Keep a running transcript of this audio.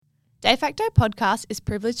De Facto Podcast is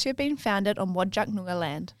privileged to have been founded on Wadjuk Noongar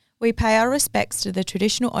land. We pay our respects to the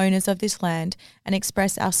traditional owners of this land and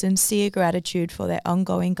express our sincere gratitude for their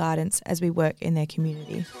ongoing guidance as we work in their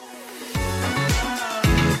community.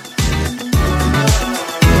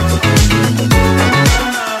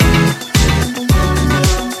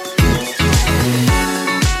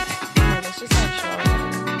 Let's just make sure.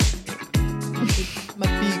 My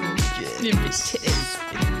big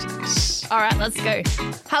All right, let's go.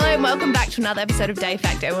 Hello and welcome back to another episode of De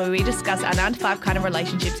Facto, where we discuss our 9 to 5 kind of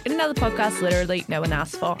relationships in another podcast literally no one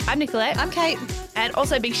asked for. I'm Nicolette. I'm Kate. And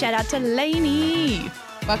also big shout out to Lainey.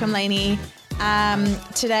 Welcome, Lainey.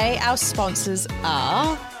 Today our sponsors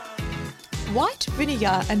are White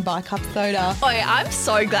Vinegar and Bicup Soda. Oh yeah, I'm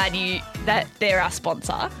so glad that they're our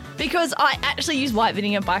sponsor because I actually used white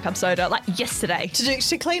vinegar and bicup soda like yesterday.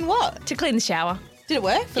 To clean what? To clean the shower. Did it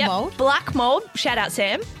work for mold? Black mold, shout out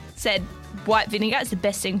Sam, said white vinegar is the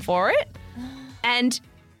best thing for it. And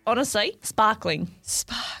honestly, sparkling.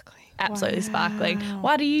 Absolutely sparkling.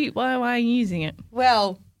 Why are you using it?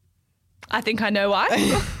 Well, I think I know why.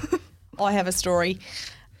 I have a story.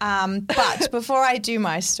 But before I do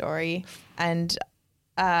my story and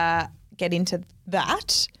get into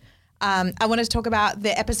that, I want to talk about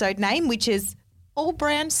the episode name, which is All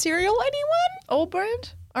Brand Cereal. Anyone? All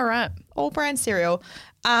brand? All right. All Brand Cereal.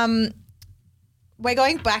 We're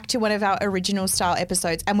going back to one of our original style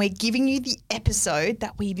episodes and we're giving you the episode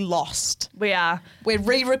that we lost. We are. We're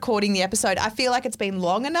re-recording the episode. I feel like it's been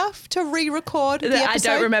long enough to re-record the episode. I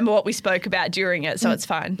don't remember what we spoke about during it, so it's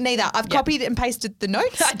fine. Neither. I've copied and pasted the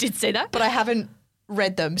notes. I did see that. But I haven't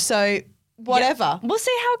read them. So whatever. We'll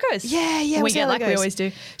see how it goes. Yeah. We get like we always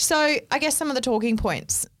do. So I guess some of the talking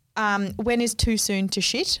points. When is too soon to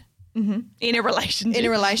shit? Mm-hmm. In a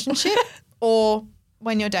relationship or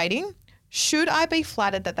when you're dating? Should I be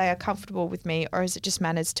flattered that they are comfortable with me or is it just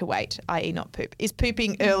manners to wait, i.e. not poop? Is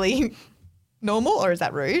pooping early normal or is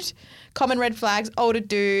that rude? Common red flags, older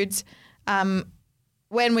dudes,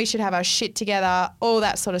 when we should have our shit together, all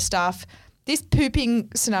that sort of stuff. This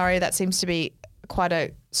pooping scenario, that seems to be quite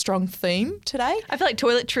a strong theme today. I feel like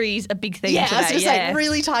toiletry is a big theme today. I was going to say, it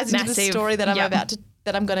really ties into the story that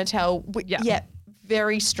I'm going to tell. Yeah,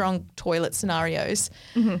 very strong toilet scenarios.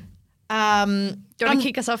 Mm-hmm. Do you want to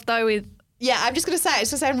kick us off though with... Yeah, I'm just going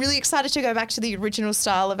to say, I'm really excited to go back to the original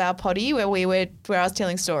style of our potty where I was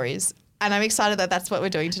telling stories. And I'm excited that that's what we're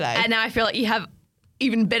doing today. And now I feel like you have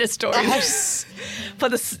even better stories for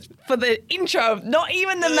the intro. Not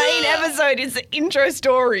even the main episode, it's the intro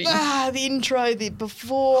story. The intro, the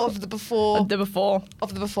before of the before. Of the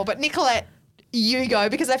before. But Nicolette, you go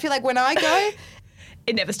because I feel like when I go...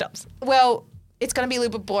 it never stops. Well... It's going to be a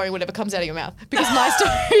little bit boring whenever it comes out of your mouth because my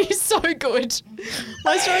story is so good.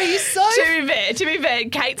 My story is so... To be fair,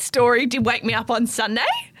 Kate's story did wake me up on Sunday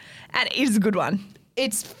and it is a good one.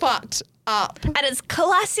 It's fucked up. And it's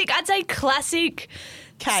classic. I'd say classic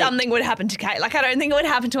Kate. Something would happen to Kate. Like I don't think it would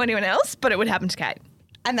happen to anyone else, but it would happen to Kate.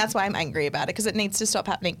 And that's why I'm angry about it because it needs to stop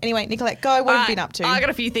happening. Anyway, Nicolette, go. What have you been up to? I got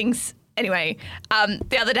a few things. Anyway,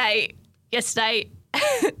 yesterday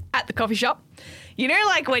at the coffee shop, you know,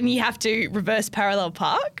 like when you have to reverse parallel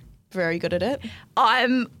park? Very good at it.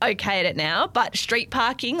 I'm okay at it now, but street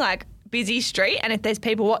parking, like busy street, and if there's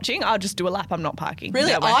people watching, I'll just do a lap. I'm not parking.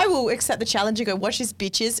 Really? I will accept the challenge and go, watch these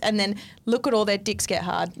bitches, and then look at all their dicks get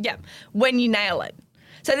hard. Yeah, when you nail it.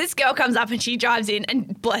 So this girl comes up and she drives in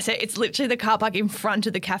and bless her, it's literally the car park in front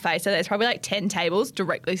of the cafe. So there's probably like 10 tables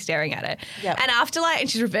directly staring at it. Yep. And after and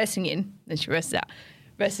she's reversing in, then she reverses out.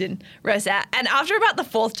 Reverse in, reverse out. And after about the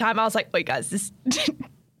 4th time, I was like, wait, guys, this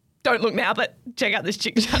don't look now, but check out this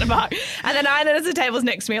chick trying to park. And then I noticed the tables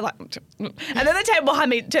next to me, like, and then the table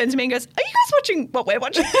behind me turns to me and goes, are you guys watching what we're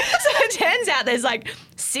watching? So it turns out there's like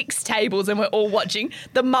 6 tables and we're all watching.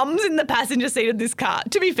 The mum's in the passenger seat of this car.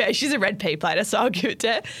 To be fair, she's a red pea plater, so I'll give it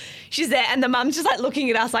to her. She's there and the mum's just like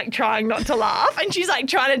looking at us, like trying not to laugh. And she's like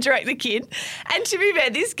trying to direct the kid. And to be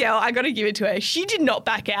fair, this girl, I got to give it to her. She did not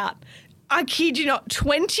back out. I kid you not,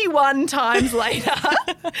 21 times later,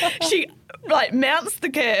 she mounts the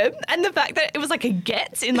curb, and the fact that it was like a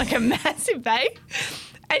Getz in like a massive bay,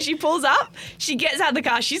 and she pulls up, she gets out of the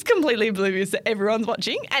car, she's completely oblivious that everyone's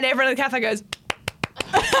watching, and everyone in the cafe goes,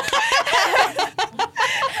 and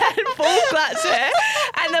full claps her,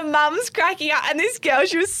 and the mum's cracking up, and this girl,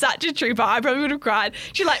 she was such a trooper, I probably would have cried.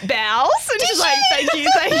 She bows, and she's like,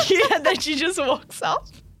 thank you, and then she just walks off.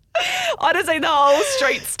 Honestly, the whole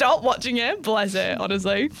street stopped watching her. Bless her,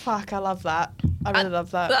 honestly. Fuck, I love that. I really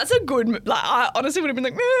love that. That's a good, I honestly would have been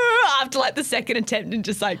like, after the second attempt and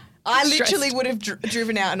just I literally would have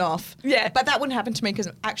driven out and off. Yeah. But that wouldn't happen to me because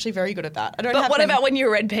I'm actually very good at that. But what about when you're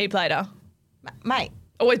a red pea plater? Mate.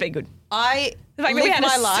 Always been good. I The fact that we live had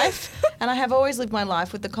my a- life, and I have always lived my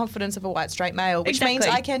life with the confidence of a white straight male, which means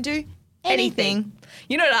Exactly. I can do anything.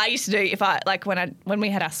 You know what I used to do if I like when we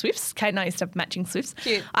had our Swifts, Kate and I used to have matching Swifts.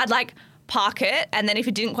 Cute. I'd like park it, and then if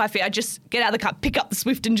it didn't quite fit, I'd just get out of the car, pick up the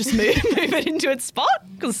Swift, and just move it into its spot.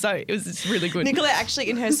 Because it was just really good. Nicolette actually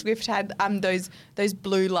in her Swift had those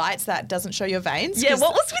blue lights that doesn't show your veins. Yeah, 'cause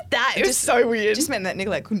what was with that? It was so weird. It just meant that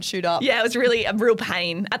Nicolette couldn't shoot up. Yeah, it was really a real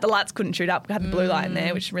pain. At the lights couldn't shoot up. We had the blue light in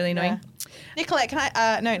there, which is really annoying. Nicolette, can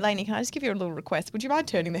I? No, Lainey, can I just give you a little request? Would you mind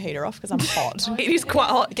turning the heater off because I'm hot? It is quite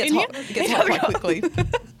hot. It gets hot. It gets hot quite quickly.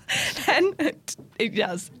 And it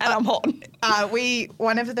does. And I'm hot.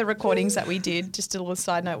 One of the recordings that we did, just a little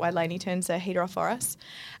side note, while Lainey turns the heater off for us.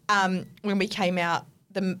 When we came out,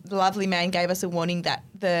 the lovely man gave us a warning that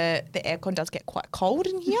the aircon does get quite cold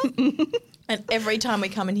in here. And every time we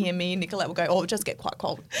come in here, me and Nicolette will go, oh, it does get quite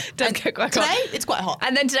cold. Does get quite cold. Today, it's quite hot.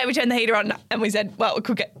 And then today we turned the heater on and we said, well, it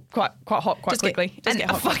could get quite hot quite Just get- quickly. just And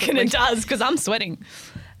get hot quite fucking quickly. it does because I'm sweating.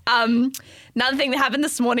 Another thing that happened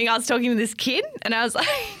this morning, I was talking to this kid and I was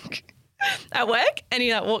like, at work, and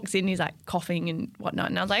he like walks in, he's like coughing and whatnot.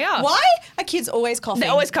 And I was like, oh. Why are kids always coughing? They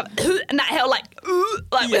always come, and that hell like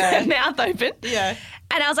with Yeah. their mouth open. Yeah.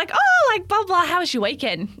 And I was like, oh, like, blah, blah, how was your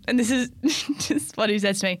weekend? And this is just what he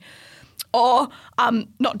says to me. Oh,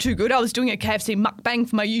 not too good. I was doing a KFC mukbang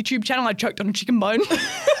for my YouTube channel. I choked on a chicken bone.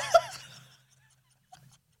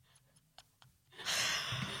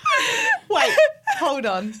 Wait, hold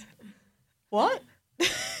on. What?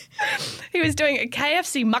 He was doing a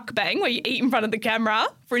KFC mukbang where you eat in front of the camera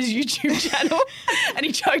for his YouTube channel and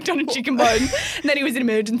he choked on a chicken bone and then he was in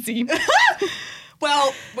emergency.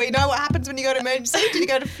 Well, we know what happens when you go to emergency. Did you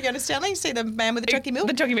go to Fiona Stanley, see the man with the turkey milk?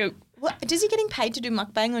 The turkey milk. What, is he getting paid to do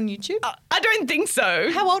mukbang on YouTube? I don't think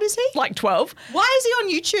so. How old is he? Like 12. Why is he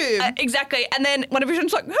on YouTube? Exactly. And then one of his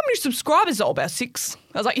friends was like, how many subscribers? Oh, about 6.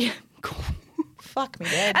 I was like, yeah, cool. Fuck me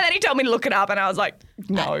dead. And then he told me to look it up and I was like,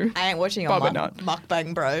 no. I ain't watching Probably on not.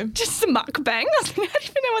 mukbang, bro. Just a mukbang? I was like, I don't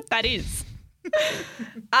even know what that is.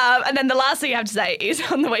 And then the last thing I have to say is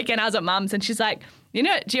on the weekend I was at mum's and she's like, you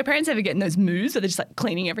know, do your parents ever get in those moves where they're just like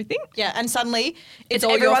cleaning everything? Yeah, and suddenly It's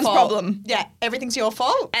all everyone's your fault. problem. Yeah, everything's your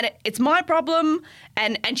fault. And it's my problem.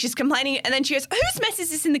 And she's complaining. And then she goes, whose mess is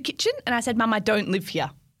this in the kitchen? And I said, Mum, I don't live here.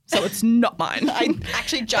 So it's not mine. I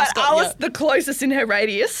actually just But got I was your- the closest in her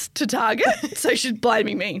radius to Target. So she's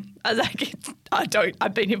blaming me. I was like,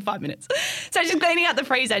 I've been here 5 minutes. So she's cleaning out the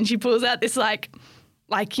freezer and she pulls out this like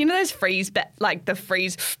you know those freeze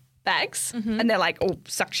bags and they're like all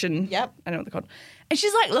suction. Yep. I don't know what they're called. And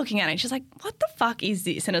she's like looking at it and she's like, what the fuck is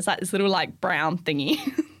this? And it's like this little like brown thingy.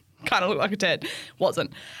 Kind of looked like a turd.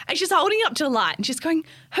 Wasn't. And she's holding it up to the light and she's going,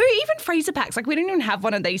 who even freezer packs? Like we don't even have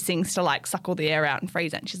one of these things to like suck all the air out and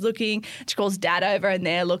freeze it. And she's looking. She calls Dad over and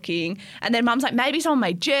they're looking. And then Mum's like, maybe someone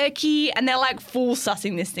made jerky. And they're like full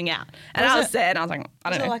sussing this thing out. And I was there and I was like, I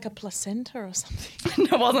Is don't it know. like a placenta or something?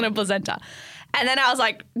 It wasn't a placenta. And then I was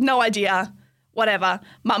like, no idea, whatever.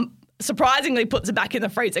 Mum surprisingly puts it back in the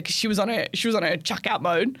freezer because she was on her chuck out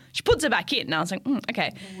mode. She puts it back in and I was like,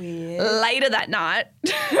 okay. Weird. Later that night,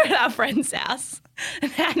 we're at our friend's house,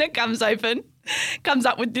 and Hannah comes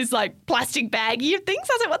up with this like plastic baggie of things.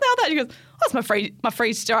 I was like, what the hell is that? She goes, oh, it's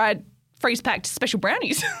my freeze packed special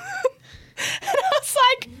brownies. And I was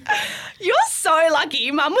like, you're so lucky.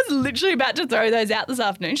 Mum was literally about to throw those out this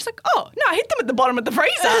afternoon. She's like, oh, no, I hid them at the bottom of the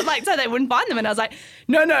freezer, like so they wouldn't find them. And I was like,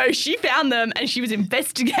 no, she found them and she was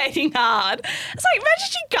investigating hard. It's like, imagine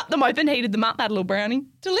she cut them open, heated them up, had a little brownie.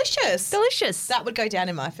 Delicious. Delicious. That would go down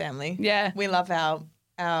in my family. Yeah. We love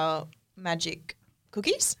our magic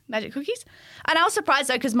cookies. Magic cookies. And I was surprised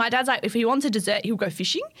though, because my dad's like, if he wants a dessert, he'll go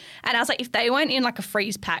fishing. And I was like, if they weren't in like a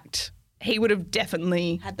freeze packed, he would have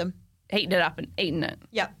definitely Had them. heated it up and eaten it.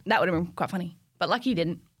 Yep. That would have been quite funny. But lucky he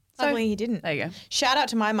didn't. So, Luckily he didn't. there you go. Shout out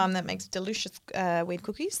to my mum that makes delicious weed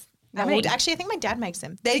cookies. Yummy. Actually, I think my dad makes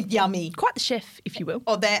them. They're yummy. Quite the chef, if you will.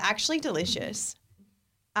 Oh, they're actually delicious.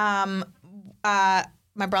 My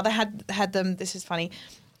brother had them. This is funny.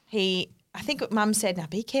 I think Mum said, "Now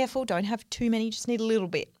be careful. Don't have too many. Just need a little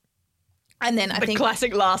bit." And then I The think,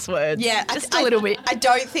 classic last words. yeah, Just a little bit. I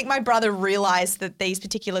don't think my brother realised that these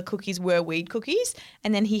particular cookies were weed cookies,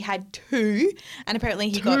 and then he had 2, and apparently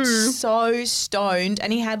he got so stoned,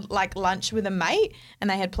 and he had like lunch with a mate, and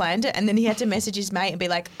they had planned it, and then he had to message his mate and be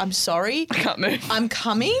like, "I'm sorry, I can't move. I'm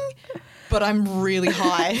coming, but I'm really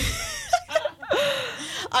high."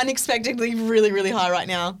 Unexpectedly really, really high right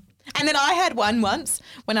now. And then I had one once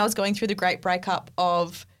when I was going through the great breakup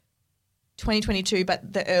of 2022,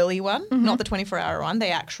 but the early one, not the 24-hour one, the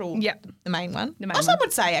actual, the main one. Some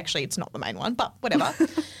would say actually it's not the main one, but whatever.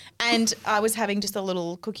 And I was having just a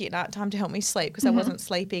little cookie at night time to help me sleep because I wasn't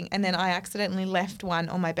sleeping. And then I accidentally left one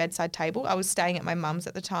on my bedside table. I was staying at my mum's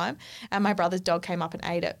at the time, and my brother's dog came up and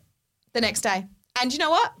ate it the next day. And you know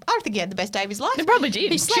what? I think he had the best day of his life. He probably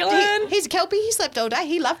did. He slept. He's a Kelpie. He slept all day.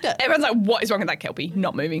 He loved it. Everyone's like, what is wrong with that Kelpie?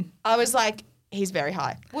 Not moving. I was like, he's very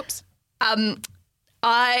high. Whoops.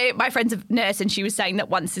 My friend's a nurse, and she was saying that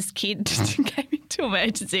once this kid came into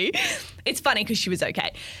emergency, it's funny because she was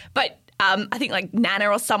okay, but I think like Nana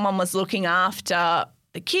or someone was looking after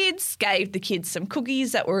the kids, gave the kids some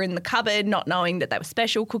cookies that were in the cupboard, not knowing that they were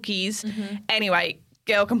special cookies. Anyway,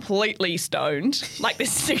 girl completely stoned, like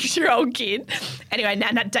this 6-year-old kid. Anyway,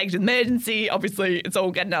 Nan had to take it to emergency. Obviously, it's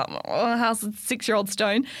all getting up. Oh, how's the 6-year-old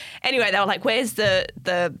stoned? Anyway, they were like, where's the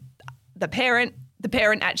parent? The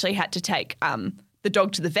parent actually had to take the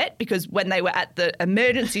dog to the vet because when they were at the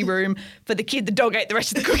emergency room for the kid, the dog ate the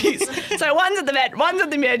rest of the cookies. So one's at the vet, one's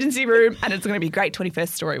at the emergency room, and it's going to be a great 21st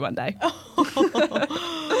story one day.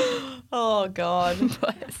 Oh, God.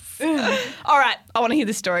 All right, I want to hear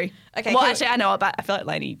this story. Okay. Well, actually, I know, but I feel like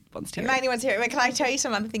Lainey wants to hear it. Lainey wants to hear it. Can I tell you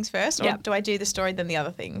some other things first? Or Yeah. do I do the story then the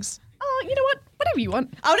other things? Oh, you know what? Whatever you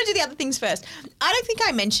want. I want to do the other things first. I don't think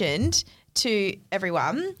I mentioned to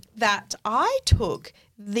everyone that I took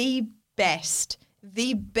the best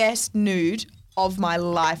nude of my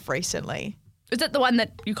life recently. Is it the one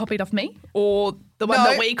that you copied off me or the one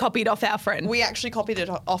that we copied off our friend? We actually copied it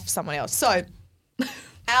off someone else. So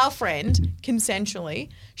our friend consensually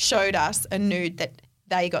showed us a nude that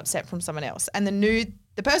they got sent from someone else. And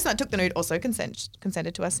the person that took the nude also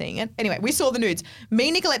consented to us seeing it. Anyway, we saw the nudes. Me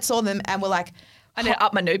and Nicolette saw them and we're like, I need to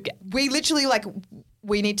up my nude game. we literally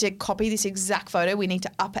we need to copy this exact photo. We need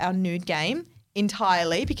to up our nude game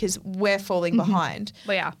entirely because we're falling behind.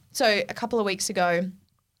 We are. So a couple of weeks ago,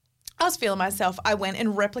 I was feeling myself. I went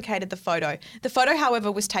and replicated the photo. The photo,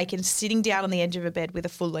 however, was taken sitting down on the edge of a bed with a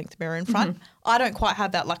full-length mirror in front. I don't quite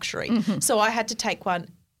have that luxury. So I had to take one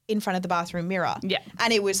in front of the bathroom mirror. Yeah.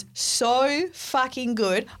 And it was so fucking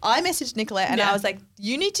good. I messaged Nicolette and I was like,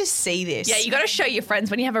 you need to see this. Yeah, you got to show your friends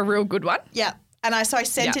when you have a real good one. Yeah. And I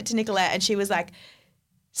sent it to Nicolette and she was like,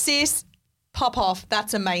 sis, pop off.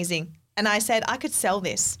 That's amazing. And I said, I could sell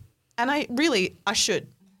this. And I should.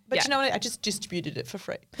 But you know what? I just distributed it for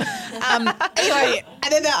free. Anyway,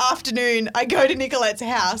 and then that afternoon, I go to Nicolette's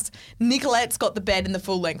house. Nicolette's got the bed and the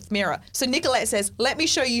full-length mirror. So Nicolette says, let me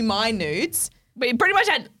show you my nudes. We pretty much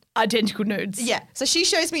had identical nudes. Yeah. So she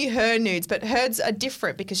shows me her nudes, but hers are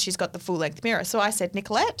different because she's got the full-length mirror. So I said,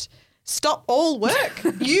 Nicolette, stop all work.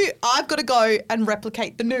 I've got to go and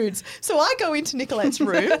replicate the nudes. So I go into Nicolette's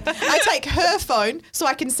room. I take her phone so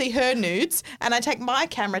I can see her nudes, and I take my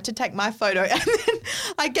camera to take my photo. And then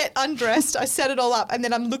I get undressed. I set it all up, and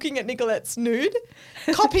then I'm looking at Nicolette's nude,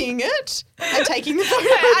 copying it, and taking the photo.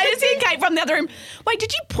 I just hear Kate from the other room. Wait,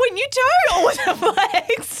 did you point your toe or was it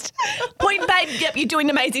flexed? Point, babe. Yep, you're doing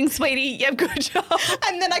amazing, sweetie. Yep, good job.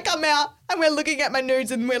 And then I come out and we're looking at my nudes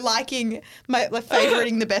and we're liking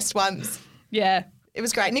favoriting the best ones. Yeah. It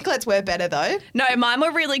was great. Nicolette's were better though. No, mine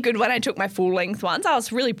were really good when I took my full length ones. I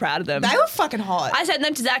was really proud of them. They were fucking hot. I sent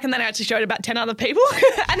them to Zach and then I actually showed about 10 other people.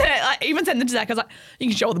 And then I even sent them to Zach. I was like, you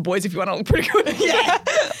can show all the boys if you want to look pretty good. Yeah.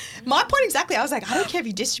 My point exactly. I was like, I don't care if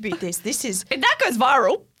you distribute this. This is... If that goes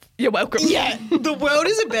viral, you're welcome. Yeah. The world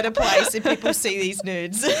is a better place if people see these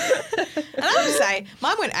nudes. And I would say,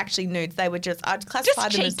 mine weren't actually nudes. They were I'd classify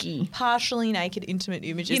them cheeky. as partially naked, intimate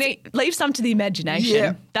images. You know, leave some to the imagination.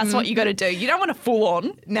 Yeah. That's what you got to do. You don't want to full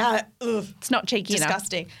on. Nah, ugh. It's not cheeky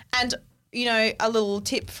Disgusting. And, you know, a little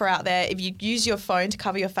tip for out there, if you use your phone to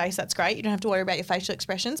cover your face, that's great. You don't have to worry about your facial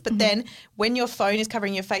expressions. But then when your phone is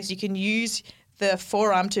covering your face, you can use the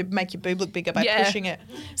forearm to make your boob look bigger by pushing it.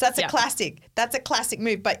 So that's a classic. That's a classic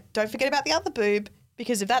move. But don't forget about the other boob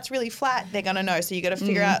because if that's really flat, they're going to know. So you got to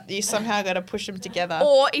figure out, you somehow got to push them together.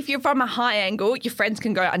 Or if you're from a high angle, your friends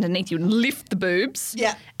can go underneath you and lift the boobs.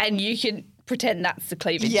 Yeah. And you can pretend that's the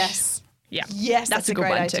cleavage. Yes. Yeah. Yes, that's a good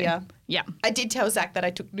great one idea. too. Yeah. I did tell Zach that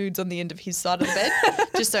I took nudes on the end of his side of the bed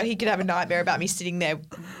just so he could have a nightmare about me sitting there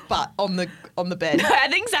but on the bed. I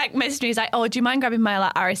think Zach messaged me. He's like, oh, do you mind grabbing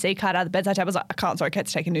my RSC card out of the bedside table? I was like, I can't. Sorry,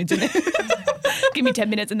 Kate's taking nudes in there. Give me 10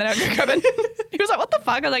 minutes and then I'll go grab it. He was like, what the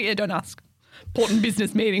fuck? I was like, yeah, don't ask. Important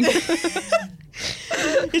business meeting.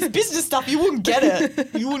 It's business stuff. You wouldn't get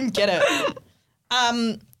it. You wouldn't get it.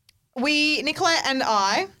 Nicolette and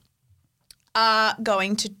I are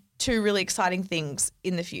going to two really exciting things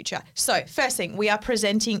in the future. So first thing, we are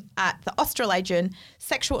presenting at the Australasian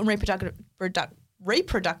Sexual and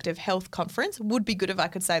Reproductive Health Conference. Would be good if I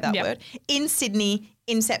could say that Yep. word. In Sydney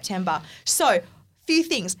in September. So, few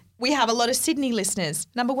things. We have a lot of Sydney listeners.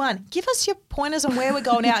 Number one, give us your pointers on where we're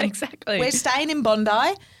going out. Exactly. We're staying in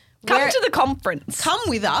Bondi. Come to the conference. Come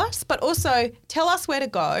with us, but also tell us where to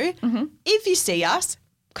go. Mm-hmm. If you see us,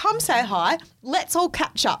 come say hi. Let's all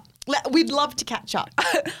catch up. We'd love to catch up,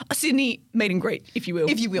 A Sydney meet and greet, if you will.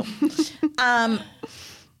 if you will.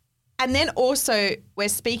 And then also we're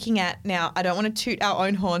speaking at now, I don't want to toot our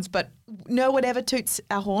own horns, but no one ever toots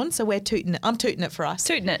our horn, so we're tooting it. I'm tooting it for us.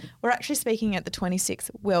 Tooting it. We're actually speaking at the 26th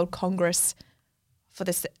World Congress for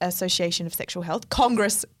the Association of Sexual Health.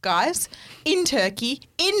 Congress, guys, in Turkey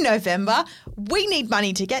in November. We need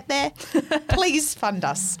money to get there. Please fund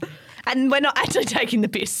us. And we're not actually taking the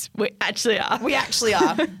piss. We actually are. We actually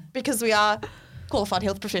are, because we are qualified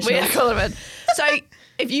health We professionals. are relevant. So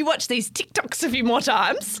if you watch these TikToks a few more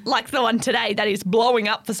times, like the one today that is blowing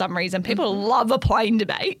up for some reason, people love a plane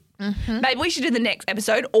debate. Maybe we should do the next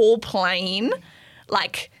episode all plane,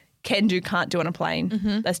 like can do, can't do on a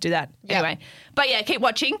plane. Let's do that. Anyway, but yeah, keep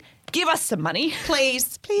watching. Give us some money.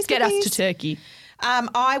 Please Get us to Turkey.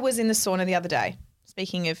 I was in the sauna the other day.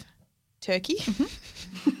 Speaking of Turkey,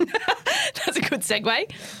 That's a good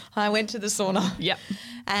segue. I went to the sauna. Yep.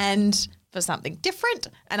 And for something different.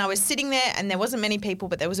 And I was sitting there and there wasn't many people,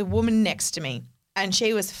 but there was a woman next to me and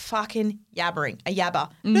she was fucking yabbering, a yabber.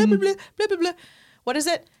 Blah, blah, blah, blah, blah, blah. What is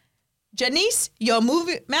it? Janice, your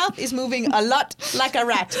mouth is moving a lot like a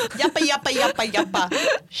rat. Yappa, yappa, yappa,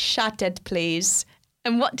 yappa. Shut it, please.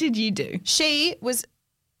 And what did you do? She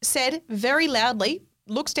said very loudly,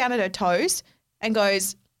 looks down at her toes and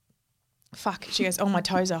goes, fuck. She goes, oh, my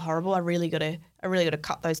toes are horrible. I really gotta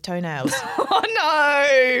cut those toenails.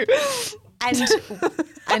 Oh no.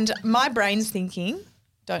 And my brain's thinking,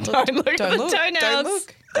 don't look, Don't look at the toenails.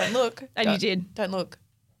 don't look. And you did. Don't look.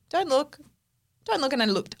 And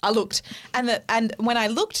I looked. And when I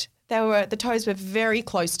looked, the toes were very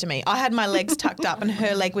close to me. I had my legs tucked up and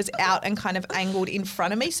her leg was out and kind of angled in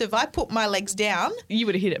front of me. So if I put my legs down, You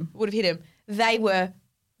would have hit him. would have hit him. They were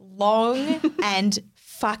long and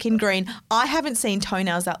fucking green. I haven't seen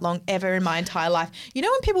toenails that long ever in my entire life. You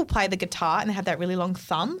know when people play the guitar and they have that really long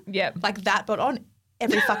thumb? Yeah. Like that, but on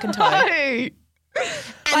every fucking toe. No.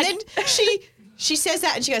 And then she says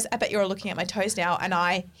that and she goes, I bet you're all looking at my toes now. And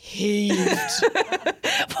I heaved.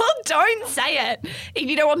 Well, don't say it. If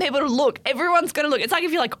you don't want people to look, everyone's going to look. It's like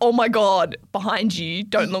if you're like, oh my God, behind you,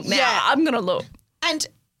 don't look now. Yeah. I'm going to look. And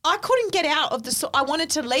I couldn't get out of I wanted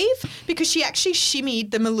to leave because she actually shimmied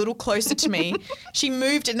them a little closer to me. She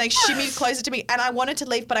moved and they shimmied closer to me and I wanted to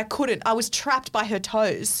leave, but I couldn't. I was trapped by her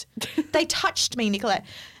toes. They touched me, Nicolette.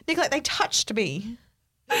 Nicolette, they touched me.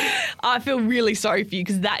 I feel really sorry for you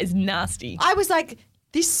because that is nasty. I was like,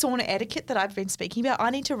 this sauna etiquette that I've been speaking about, I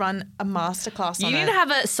need to run a masterclass on You it. need to have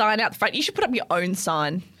a sign out the front. You should put up your own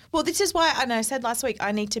sign. Well, this is why, and I said last week,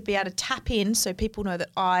 I need to be able to tap in so people know that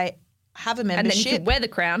I have a And then membership. you could wear the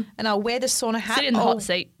crown. And I'll wear the sauna hat. Sit in the or hot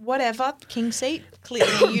seat. Whatever, king seat.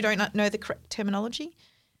 Clearly you don't know the correct terminology.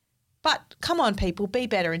 But come on, people, be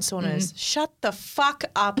better in saunas. Shut the fuck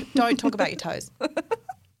up. Don't talk about your toes.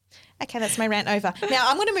 Okay, that's my rant over. Now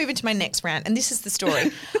I'm going to move into my next rant, and this is the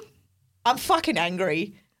story. I'm fucking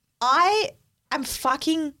angry. I've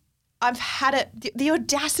had it. The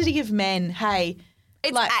audacity of men, hey.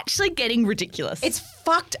 It's actually getting ridiculous. It's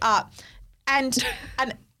fucked up. And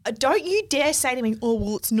don't you dare say to me, oh,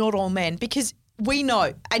 well, it's not all men, because we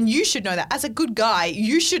know, and you should know that. As a good guy,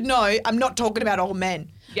 you should know I'm not talking about all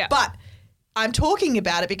men. Yeah. But I'm talking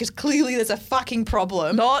about it because clearly there's a fucking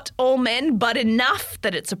problem. not all men, but enough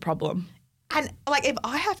that it's a problem. And like if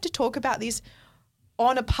I have to talk about this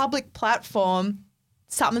on a public platform,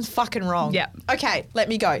 something's fucking wrong. Yeah. Okay, let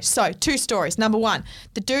me go. So 2 stories. Number 1,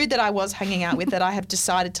 the dude that I was hanging out with that I have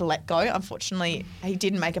decided to let go. Unfortunately, he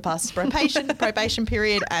didn't make it past his probation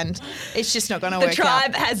period, and it's just not going to The work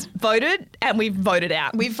tribe out. has voted and we've voted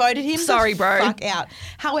out. We voted him Sorry, the bro. fuck out.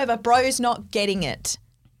 However, bro's not getting it.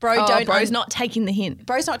 bro's not taking the hint.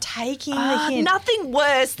 Bro's not taking the hint. Nothing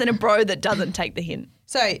worse than a bro that doesn't take the hint.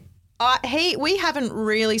 So we haven't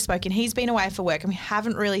really spoken. He's been away for work and we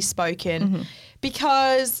haven't really spoken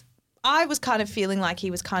because I was kind of feeling like he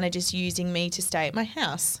was kind of just using me to stay at my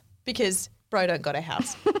house because bro don't got a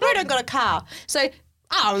house. Bro don't got a car. So,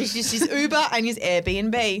 it's just his Uber and his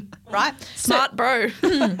Airbnb, right? Smart bro.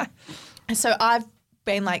 So I've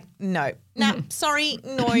been like, no, sorry,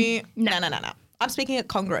 no, no. I'm speaking at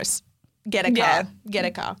Congress. Get a car. Yeah. Get a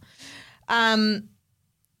car.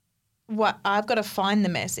 What I've got to find the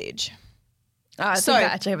message. I So- think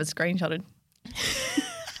I actually have it screenshotted.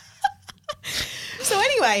 So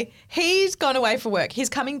anyway, he's gone away for work. He's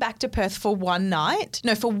coming back to Perth for one night.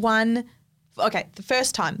 No, the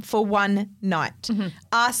first time for one night.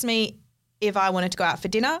 Asked me if I wanted to go out for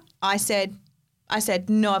dinner. I said,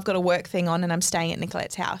 no, I've got a work thing on and I'm staying at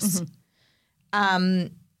Nicolette's house.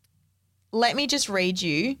 Let me just read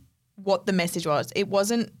you what the message was. It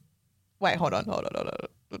wasn't, wait, hold on.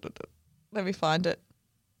 Let me find it.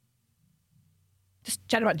 Just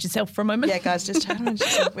chat about yourself for a moment. Yeah, guys, just chat about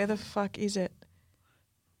yourself. Where the fuck is it?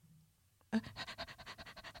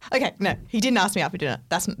 Okay, no, he didn't ask me out for dinner.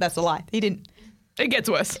 That's a lie. He didn't. It gets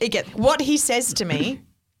worse. What he says to me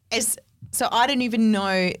is, so I don't even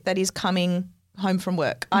know that he's coming home from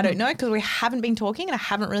work. I don't know because we haven't been talking and I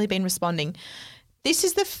haven't really been responding. This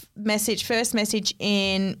is the first message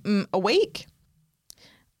in a week.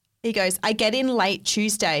 He goes, I get in late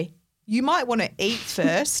Tuesday. You might want to eat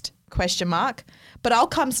first, ? But I'll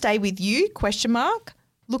come stay with you, ?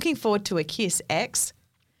 Looking forward to a kiss, X.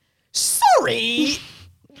 Sorry.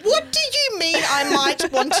 What do you mean I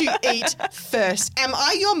might want to eat first? Am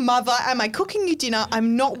I your mother? Am I cooking you dinner?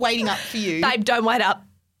 I'm not waiting up for you. Babe, don't wait up.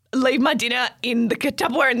 Leave my dinner in the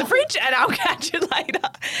Tupperware in the fridge and I'll catch you later.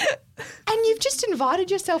 And you've just invited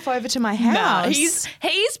yourself over to my house. No,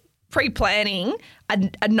 he's pre-planning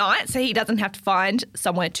a night so he doesn't have to find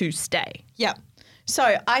somewhere to stay. Yeah.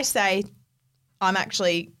 So I say, I'm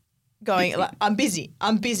actually going, like, I'm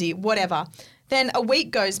busy, whatever. Then a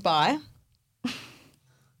week goes by.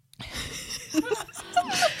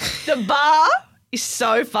 The bar is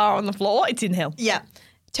so far on the floor, it's in hell. Yeah.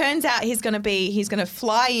 Turns out he's going to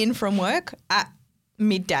fly in from work at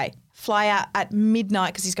midday, fly out at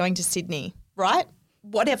midnight because he's going to Sydney, right?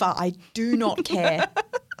 Whatever. I do not care.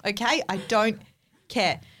 Okay? I don't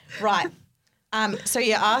care. Right. So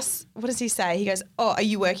you ask, what does he say? He goes, oh, are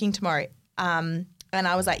you working tomorrow? And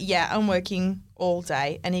I was like, yeah, I'm working all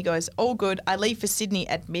day. And he goes, all good. I leave for Sydney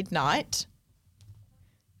at midnight.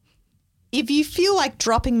 If you feel like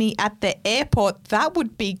dropping me at the airport, that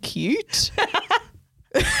would be cute.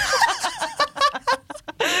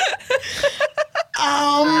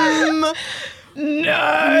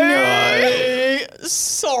 No.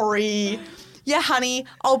 Sorry. Yeah, honey,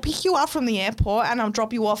 I'll pick you up from the airport and I'll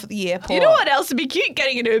drop you off at the airport. You know what else would be cute?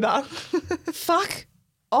 Getting an Uber. Fuck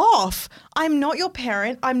off. I'm not your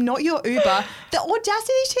parent. I'm not your Uber. The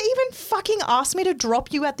audacity to even fucking ask me to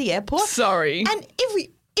drop you at the airport. Sorry. And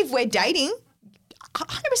if we're dating,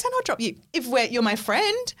 100% I'll drop you. If you're my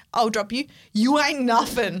friend, I'll drop you. You ain't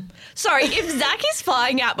nothing. Sorry, if Zach is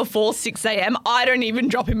flying out before 6 a.m, I don't even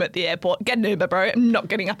drop him at the airport. Get an Uber, bro. I'm not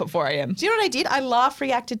getting up at 4 a.m. Do you know what I did? I laugh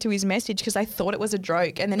reacted to his message because I thought it was a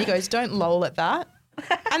joke. And then he goes, don't lol at that.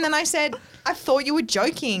 And then I said, I thought you were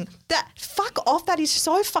joking. Fuck off. That is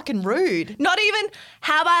so fucking rude. Not even,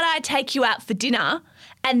 how about I take you out for dinner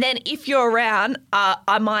and then if you're around,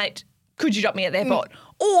 could you drop me at the airport?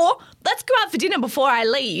 Or let's go out for dinner before I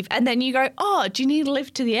leave. And then you go, oh, do you need a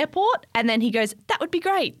lift to the airport? And then he goes, that would be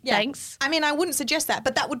great. Yeah. Thanks. I mean, I wouldn't suggest that,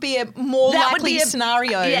 but that would be a more likely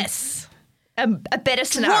scenario. Yes. A better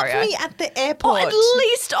scenario. Drop me at the airport. Or at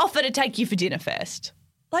least offer to take you for dinner first.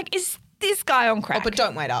 Like, is this guy on crack? Oh, but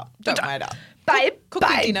don't wait up. Don't wait up. Babe, cook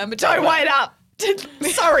dinner, but don't wait up.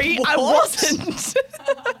 Sorry, I wasn't.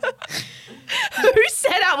 Who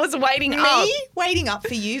said I was waiting up? Me waiting up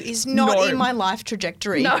for you is not in my life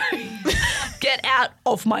trajectory. No. Get out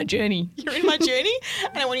of my journey. You're in my journey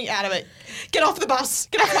and I want you out of it. Get off the bus.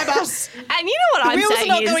 Get off my bus. And you know what I'm saying is... The wheels are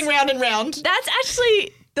not going round and round. That's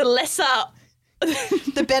actually the lesser...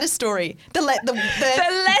 the better story. The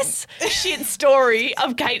less shit story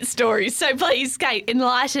of Kate's story. So please, Kate,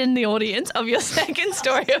 enlighten the audience of your second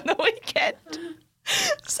story of the weekend.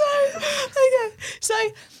 So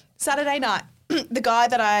Saturday night, the guy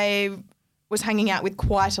that I was hanging out with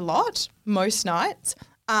quite a lot, most nights,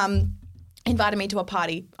 invited me to a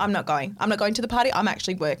party. I'm not going. I'm not going to the party. I'm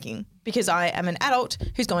actually working because I am an adult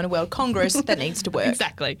who's going to World Congress that needs to work.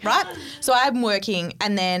 Exactly. Right? So I'm working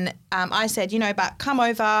and then I said, but come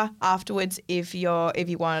over afterwards if you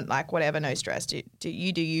want, like whatever, no stress. Do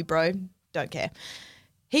you, bro. Don't care.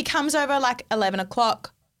 He comes over like 11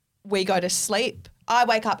 o'clock. We go to sleep. I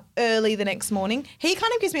wake up early the next morning. He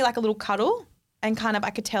kind of gives me like a little cuddle and kind of I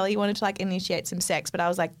could tell he wanted to like initiate some sex, but I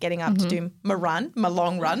was like getting up to do my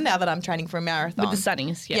long run now that I'm training for a marathon. With the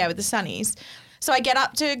sunnies, yeah. Yeah, with the sunnies. So I get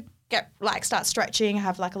up to start stretching,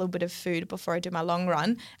 have like a little bit of food before I do my long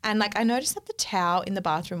run. And like I noticed that the towel in the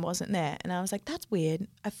bathroom wasn't there. And I was like, that's weird.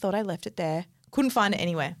 I thought I left it there. Couldn't find it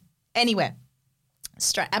anywhere. And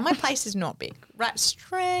my place is not big, right?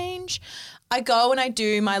 Strange. I go and I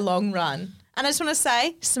do my long run. And I just want to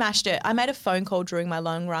say, smashed it. I made a phone call during my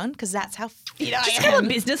long run because that's how fit I am. Just a couple of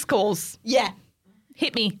business calls. Yeah.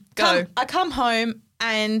 Hit me. Go. I come home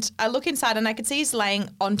and I look inside and I could see he's laying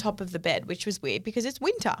on top of the bed, which was weird because it's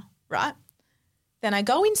winter, right? Then I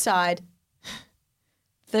go inside.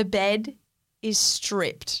 The bed is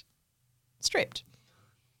stripped.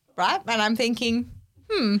 Right? And I'm thinking,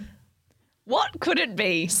 What could it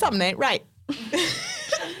be? something ain't right.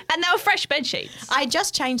 And they were fresh bed sheets. I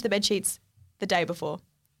just changed the bed sheets the day before,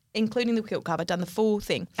 including the quilt cover, done the full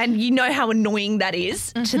thing. And you know how annoying that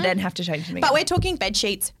is to then have to change them again. But we're talking bed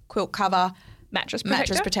sheets, quilt cover, mattress protector.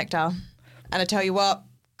 mattress protector. And I tell you what,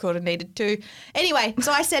 could have needed to. Anyway,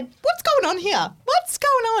 so I said, what's going on here? What's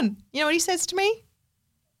going on? You know what he says to me?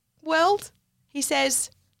 World, he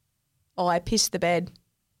says, oh, I pissed the bed.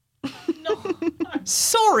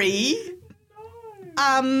 Sorry.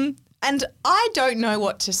 And I don't know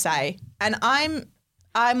what to say. And I'm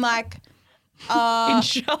like, In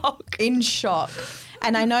shock. in shock.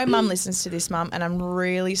 And I know Mum listens to this, Mum, and I'm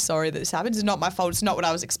really sorry that this happened. It's not my fault. It's not what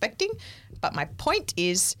I was expecting. But my point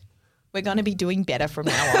is, we're going to be doing better from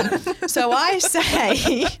now on. So I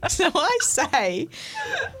say,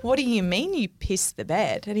 what do you mean you pissed the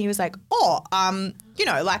bed? And he was like, you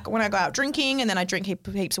know, like when I go out drinking and then I drink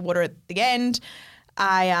heaps of water at the end,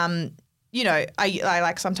 I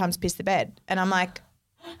like sometimes piss the bed. And I'm like,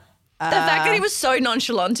 The fact that he was so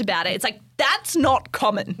nonchalant about it, it's like, that's not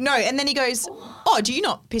common. no. And then he goes, oh, do you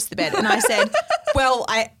not piss the bed? And I said,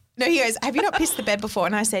 he goes, have you not pissed the bed before?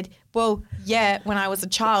 And I said, well, yeah, when I was a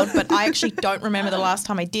child, but I actually don't remember the last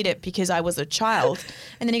time I did it because I was a child.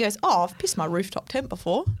 And then he goes, oh, I've pissed my rooftop tent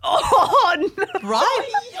before. Oh, no. Right?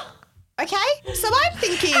 Okay. So I'm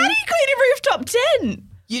thinking, How do you clean a rooftop tent?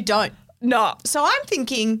 you don't. No. So I'm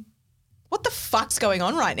thinking, what the fuck's going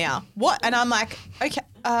on right now? What? And I'm like,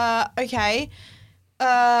 okay,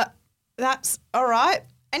 that's all right.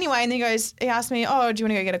 Anyway, and he asked me, oh, do you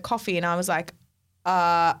want to go get a coffee? And I was like,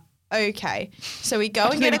 okay. So we go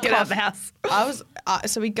and get a coffee. Out of the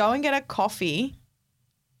house. So we go and get a coffee.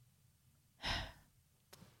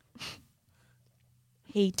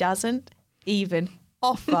 He doesn't even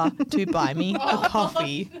offer to buy me a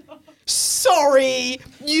coffee. Sorry,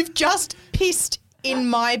 you've just pissed in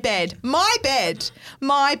my bed, and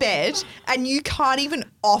you can't even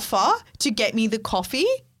offer to get me the coffee?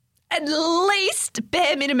 At least,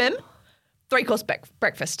 bare minimum, 3-course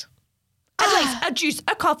breakfast. At least a juice,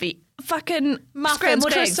 a coffee, fucking Muffins,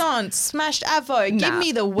 scrambled eggs. croissants, smashed avo. Give Nah.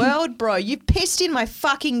 me the world, bro. You pissed in my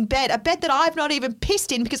fucking bed. A bed that I've not even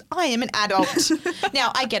pissed in because I am an adult.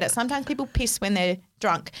 Now, I get it. Sometimes people piss when they're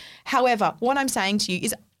drunk. However, what I'm saying to you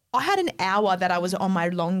is I had an hour that I was on my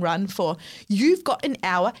long run for. You've got an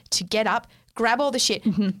hour to get up, grab all the shit.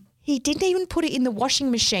 Mm-hmm. He didn't even put it in the washing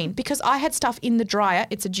machine because I had stuff in the dryer.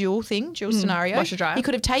 It's a dual scenario. Washer dryer. He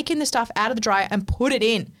could have taken the stuff out of the dryer and put it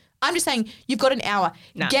in. I'm just saying, you've got an hour.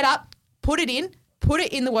 Nah. Get up, put it in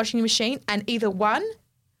the washing machine, and either one,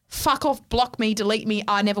 fuck off, block me, delete me.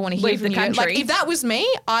 I never want to hear Leave from the you. country. Like if that was me,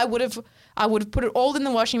 I would have put it all in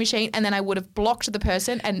the washing machine, and then I would have blocked the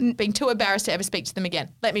person and been too embarrassed to ever speak to them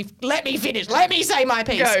again. Let me finish. Let me say my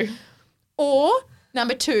piece. Go. Or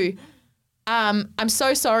number 2. I'm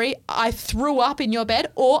so sorry. I threw up in your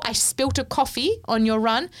bed or I spilt a coffee on your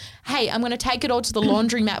run. Hey, I'm going to take it all to the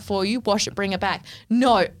laundromat for you. Wash it, bring it back.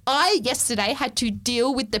 No, I yesterday had to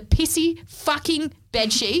deal with the pissy fucking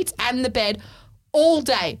bed sheets and the bed all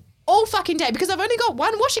day. All fucking day because I've only got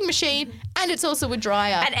one washing machine and it's also a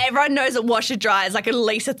dryer. And everyone knows that washer dryer is like at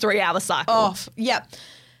least a 3-hour cycle. Off. Yep.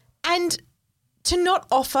 And to not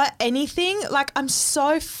offer anything, like I'm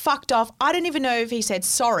so fucked off. I don't even know if he said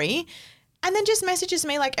sorry. And then just messages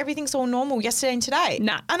me like everything's all normal yesterday and today.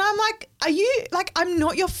 Nah. And I'm like, are you, like, I'm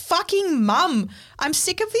not your fucking mum. I'm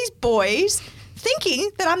sick of these boys thinking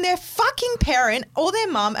that I'm their fucking parent or their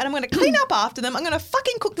mum and I'm going to clean up after them. I'm going to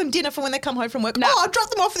fucking cook them dinner for when they come home from work. Nah. Oh, I'll drop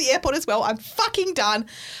them off at the airport as well. I'm fucking done.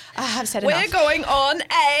 I've said enough. We're going on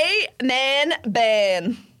a man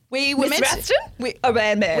ban. We were Miss meant Raston? A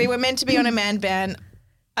man ban. We were meant to be on a man ban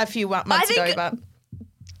a few months ago, but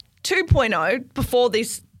 2.0 before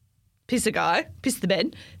this pisser guy, piss the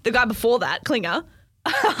bed, the guy before that, Klinger,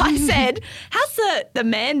 I said, how's the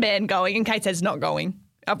man ban going? And Kate says it's not going.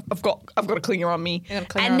 I've got a Klinger on me.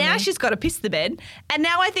 And now she's got to piss the bed. And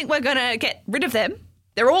now I think we're going to get rid of them.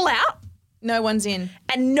 They're all out. no one's in.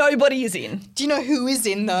 And nobody is in. Do you know who is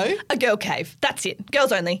in though? A girl cave. That's it.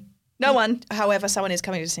 Girls only. No one. However, someone is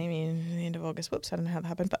coming to see me in the end of August. Whoops, I don't know how that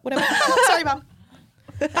happened, but whatever. Sorry, Mum.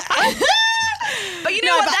 But you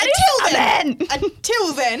know what? That is a man.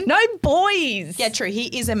 Until then. No boys. Yeah, true. He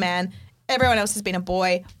is a man. Everyone else has been a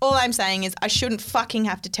boy. All I'm saying is I shouldn't fucking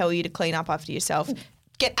have to tell you to clean up after yourself.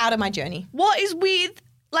 Get out of my journey. What is with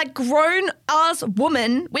like grown ass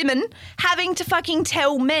women having to fucking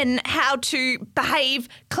tell men how to behave,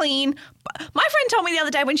 clean. My friend told me the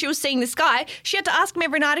other day when she was seeing this guy, she had to ask him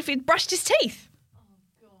every night if he'd brushed his teeth. Oh,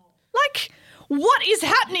 God. Like, what is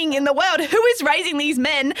happening in the world? Who is raising these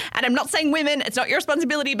men? And I'm not saying women, it's not your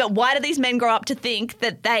responsibility, but why do these men grow up to think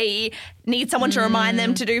that they need someone to remind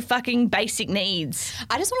them to do fucking basic needs?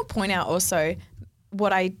 I just want to point out also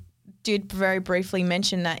what I did very briefly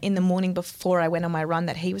mention that in the morning before I went on my run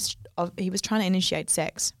that he was trying to initiate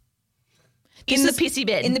sex. In the pissy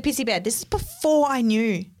bed. In the pissy bed. This is before I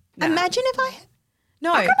knew. No. Imagine if I...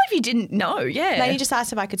 No. I can't believe you didn't know, yeah. Lady just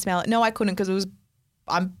asked if I could smell it. No, I couldn't because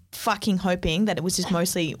I'm fucking hoping that it was just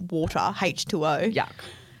mostly water, H2O. Yuck.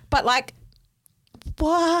 But like,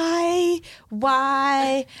 why?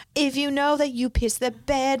 If you know that you piss the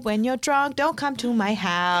bed when you're drunk, don't come to my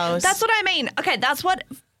house. That's what I mean. Okay, that's what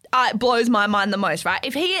blows my mind the most, right?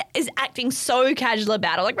 If he is acting so casual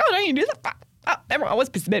about it, like, oh, don't you do that? Everyone always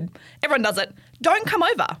piss the bed. Everyone does it. Don't come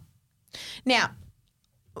over. Now,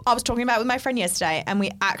 I was talking about it with my friend yesterday and we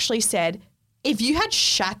actually said, if you had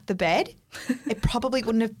shat the bed, it probably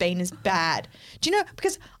wouldn't have been as bad. Do you know,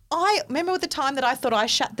 because I remember the time that I thought I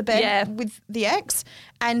shat the bed with the ex,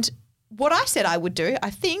 and what I said I would do, I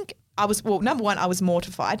think I was, well, number one, I was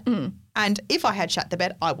mortified. And if I had shat the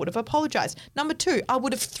bed, I would have apologised. Number two, I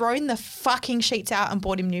would have thrown the fucking sheets out and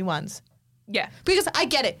bought him new ones. Yeah. Because I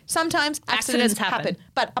get it. Sometimes accidents happen.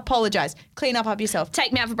 But apologise. Clean up yourself.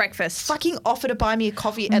 Take me out for breakfast. Fucking offer to buy me a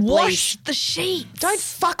coffee at least. Wash the sheets. Don't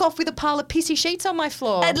fuck off with a pile of pissy sheets on my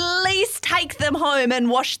floor. At least take them home and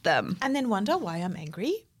wash them. And then wonder why I'm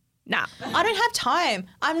angry. Nah. I don't have time.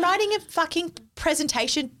 I'm writing a fucking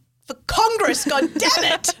presentation for Congress, god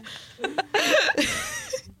damn it.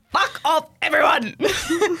 Fuck off, everyone.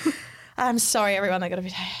 I'm sorry, everyone, I got a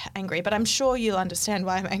bit angry, but I'm sure you'll understand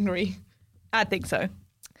why I'm angry. I think so.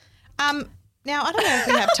 Now, I don't know if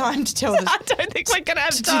we have time to tell this. I don't think we're going to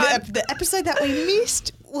have time. The episode that we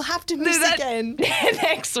missed, we'll have to miss again.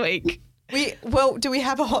 Next week. Do we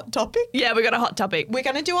have a hot topic? Yeah, we got a hot topic. We're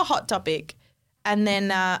going to do a hot topic and then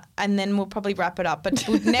we'll probably wrap it up. But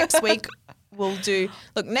next week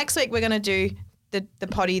next week we're going to do the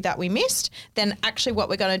potty that we missed. Then actually what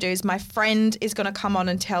we're going to do is my friend is going to come on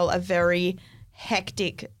and tell a very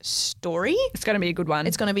hectic story. It's going to be a good one.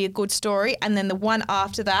 It's going to be a good story. And then the one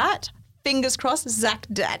after that, fingers crossed, Zach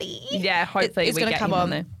Daddy. Yeah, hopefully it's we going get to come him on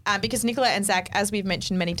there. Because Nicola and Zach, as we've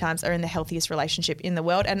mentioned many times, are in the healthiest relationship in the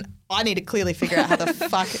world. And I need to clearly figure out how the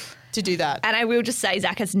fuck to do that. And I will just say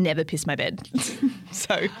Zach has never pissed my bed.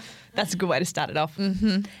 So that's a good way to start it off.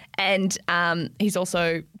 Mm-hmm. And he's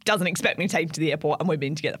also doesn't expect me to take him to the airport, and we've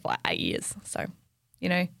been together for like 8 years. So,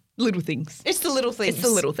 little things. It's the little things. It's the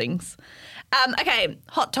little things. Okay,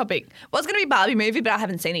 hot topic. Well, it's going to be Barbie movie, but I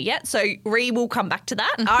haven't seen it yet. So Ree will come back to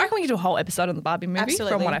that. Mm-hmm. I reckon we can do a whole episode on the Barbie movie.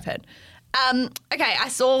 Absolutely. From what I've heard. Okay, I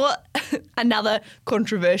saw another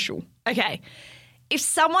controversial. Okay,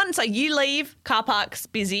 so you leave, car park's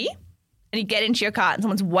busy, and you get into your car and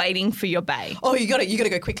someone's waiting for your bae. Oh, you got to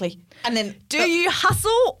go quickly. And then do you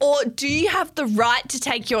hustle or do you have the right to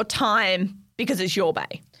take your time because it's your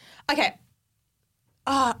bae? Okay.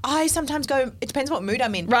 I sometimes go, it depends what mood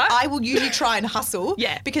I'm in. Right. I will usually try and hustle.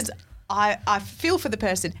 Yeah. Because I feel for the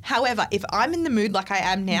person. However, if I'm in the mood like I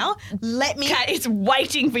am now, let me. Okay, it's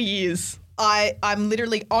waiting for years. I'm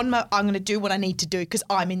literally I'm going to do what I need to do because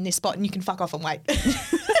I'm in this spot and you can fuck off and wait.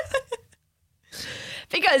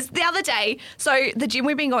 Because the other day, so the gym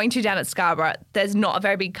we've been going to down at Scarborough, there's not a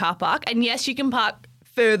very big car park. And yes, you can park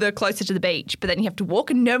further closer to the beach, but then you have to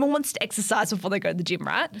walk and no one wants to exercise before they go to the gym,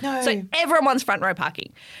 right? No. So everyone wants front row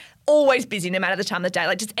parking. Always busy no matter the time of the day.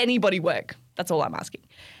 Like just anybody work. That's all I'm asking.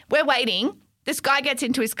 We're waiting. This guy gets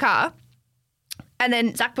into his car and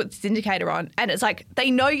then Zach puts his indicator on and it's like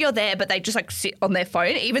they know you're there, but they just like sit on their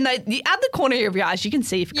phone, even though at the corner of your eyes you can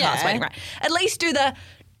see if your car's waiting, right? At least do the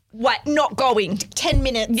not going. 10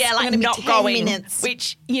 minutes. Yeah, like not going. Minutes.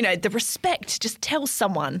 Which, the respect, just tell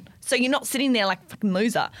someone. So you're not sitting there like a fucking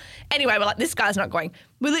loser. Anyway, we're like, this guy's not going.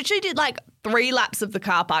 We literally did like 3 laps of the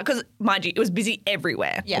car park because, mind you, it was busy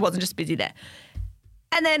everywhere. Yeah. It wasn't just busy there.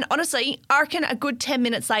 And then, honestly, I reckon a good 10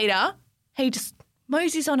 minutes later, he just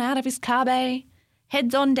moseys on out of his car bay,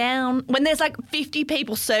 heads on down, when there's like 50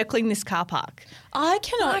 people circling this car park. I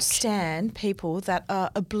cannot stand people that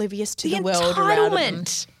are oblivious to the world entitlement. around them.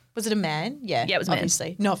 Was it a man? Yeah. Yeah, it was a man.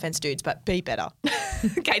 Obviously. No offense, dudes, but be better.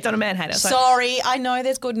 Kate's on a man hater. So. Sorry, I know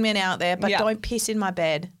there's good men out there, but Yeah. don't piss in my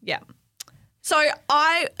bed. Yeah. So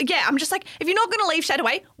I'm just like, if you're not going to leave straight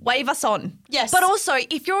away, wave us on. Yes. But also,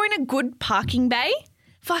 if you're in a good parking bay,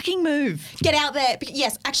 fucking move. Get out there.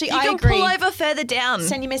 Yes, actually, You I can agree. pull over further down.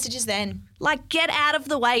 Send your messages then. Like, get out of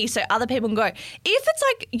the way so other people can go. If it's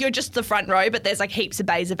like you're just the front row, but there's like heaps of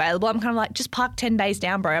bays available, I'm kind of like, just park 10 bays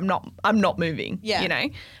down, bro. I'm not moving. Yeah. You know?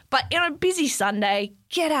 But on a busy Sunday,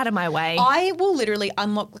 get out of my way. I will literally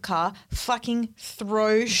unlock the car, fucking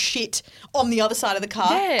throw shit on the other side of the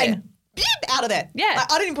car, Yeah. and beep, out of there. Yeah.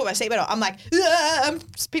 Like, I don't even put my seatbelt on. I'm like,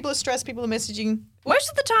 people are stressed, people are messaging. Most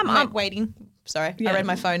of the time, I'm waiting. Sorry, Yeah. I read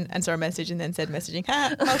my phone and saw a message and then said messaging.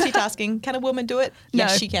 Multitasking. Can a woman do it? No.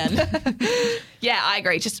 Yes, she can. yeah, I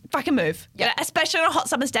agree. Just fucking move. Yep. Yeah, especially on a hot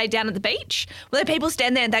summer's day down at the beach, where people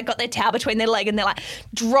stand there and they've got their towel between their leg and they're like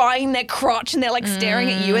drying their crotch and they're like staring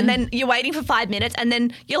at you, and then you're waiting for 5 minutes and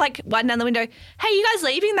then you're like winding down the window, hey, you guys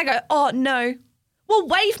leaving? And they go, oh, no. Well,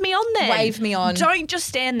 wave me on then. Wave me on. Don't just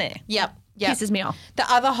stand there. Yep. Pisses me off. The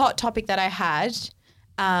other hot topic that I had,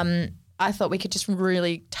 I thought we could just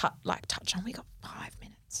really touch on. We got 5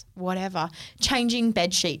 minutes, whatever. Changing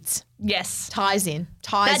bed sheets Yes. ties in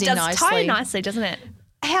That does nicely. tie nicely, doesn't it?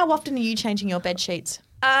 How often are you changing your bed sheets?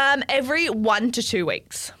 Every 1 to 2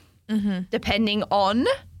 weeks, depending on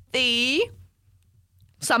the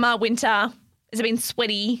summer, winter. Has it been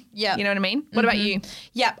sweaty? Yeah. You know what I mean? What about you?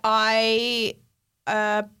 Yep,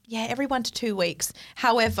 every 1 to 2 weeks.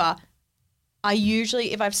 However, I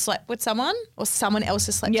usually, if I've slept with someone or someone else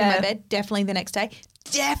has slept in Yeah. my bed, definitely the next day.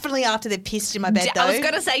 Definitely after they've pissed in my bed, though. I was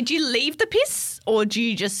going to say, do you leave the piss or do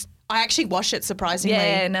you just... I actually wash it, surprisingly.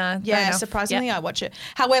 Yeah, no, fair Yeah, enough. surprisingly, Yep. I watch it.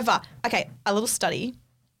 However, okay, a little study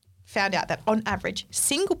found out that on average,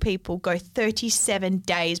 single people go 37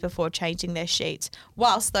 days before changing their sheets,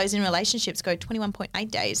 whilst those in relationships go 21.8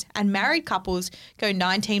 days, and married couples go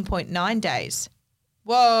 19.9 days.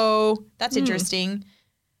 Whoa, that's interesting.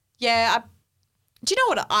 Yeah, do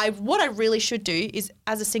you know what I really should do is,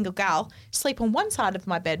 as a single gal, sleep on one side of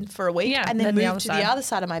my bed for a week Yeah, and then then the move other to side. the other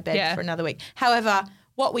side of my bed Yeah. for another week. However,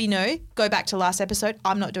 what we know, go back to last episode,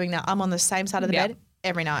 I'm not doing that. I'm on the same side of the Yeah. bed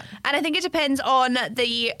every night. And I think it depends on I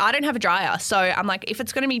don't have a dryer. So I'm like, if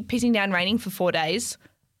it's going to be pissing down raining for 4 days,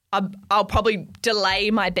 I'll probably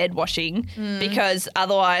delay my bed washing because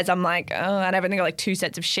otherwise I'm like, oh, and I've only got like 2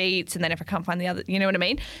 sets of sheets, and then if I can't find the other, you know what I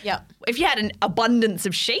mean? Yeah. If you had an abundance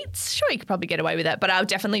of sheets, sure, you could probably get away with it, but I'll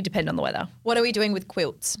definitely depend on the weather. What are we doing with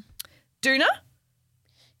quilts? Doona?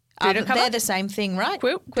 Doona cover? They're the same thing, right?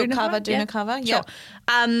 Quilt cover, cover? doona Yeah. cover. Sure.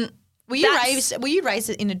 Yeah. Were you raised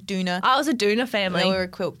in a doona? I was a Doona family. No, we were a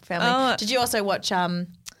quilt family. Oh. Did you also watch Home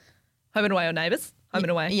and Away or Neighbours? Home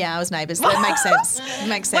and Away. Yeah, I was Neighbours. That makes sense. It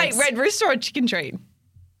makes sense. Wait, Red Rooster or Chicken Treat?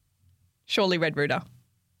 Surely Red Rooster.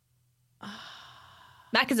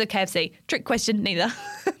 Macca's or KFC? Trick question, neither.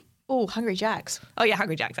 Oh, Hungry Jacks. Oh, yeah,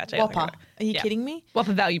 Hungry Jack's actually. Whopper. Are you Yeah. kidding me?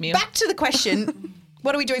 Whopper value meal. Back to the question.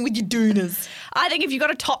 What are we doing with your doonas? I think if you've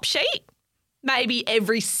got a top sheet, maybe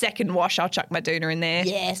every second wash I'll chuck my doona in there.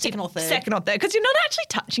 Yeah, second or third. Second or third, because you're not actually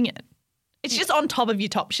touching it. It's just on top of your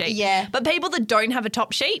top sheet. Yeah. But people that don't have a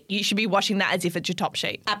top sheet, you should be washing that as if it's your top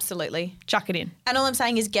sheet. Absolutely. Chuck it in. And all I'm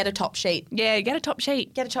saying is get a top sheet. Yeah, get a top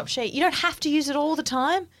sheet. Get a top sheet. You don't have to use it all the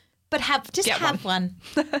time, but have one.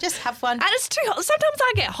 Just have one. And it's too hot. Sometimes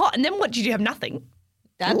I get hot, and then what do you do? Have nothing.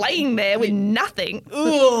 That- Laying there with nothing.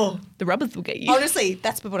 Ugh. The rubbers will get you. Honestly,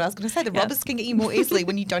 that's what I was going to say. The rubbers can get you more easily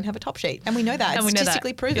when you don't have a top sheet. And we know that. It's And we know that.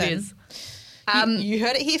 statistically proven. It is. You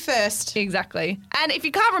heard it here first. Exactly. And if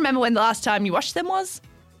you can't remember when the last time you washed them was,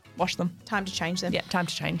 wash them. Time to change them. Yeah, time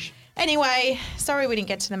to change. Anyway, sorry we didn't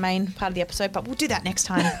get to the main part of the episode, but we'll do that next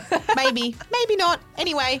time. Maybe not.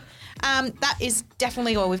 Anyway, that is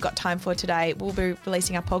definitely all we've got time for today. We'll be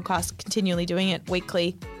releasing our podcast, continually doing it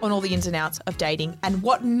weekly on all the ins and outs of dating and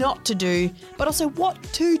what not to do, but also what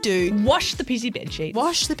to do. Wash the pissy bed sheets.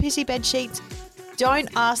 Wash the pissy bed sheets. Don't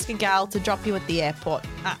ask a gal to drop you at the airport.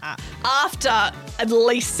 After at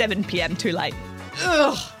least 7 p.m. Too late.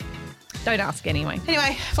 Ugh. Don't ask anyway.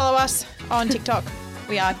 Anyway, follow us on TikTok.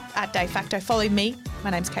 We are at De Facto. Follow me. My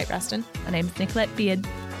name's Kate Raston. My name's Nicolette Beard.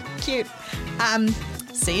 Cute.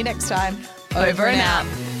 See you next time. Over and out.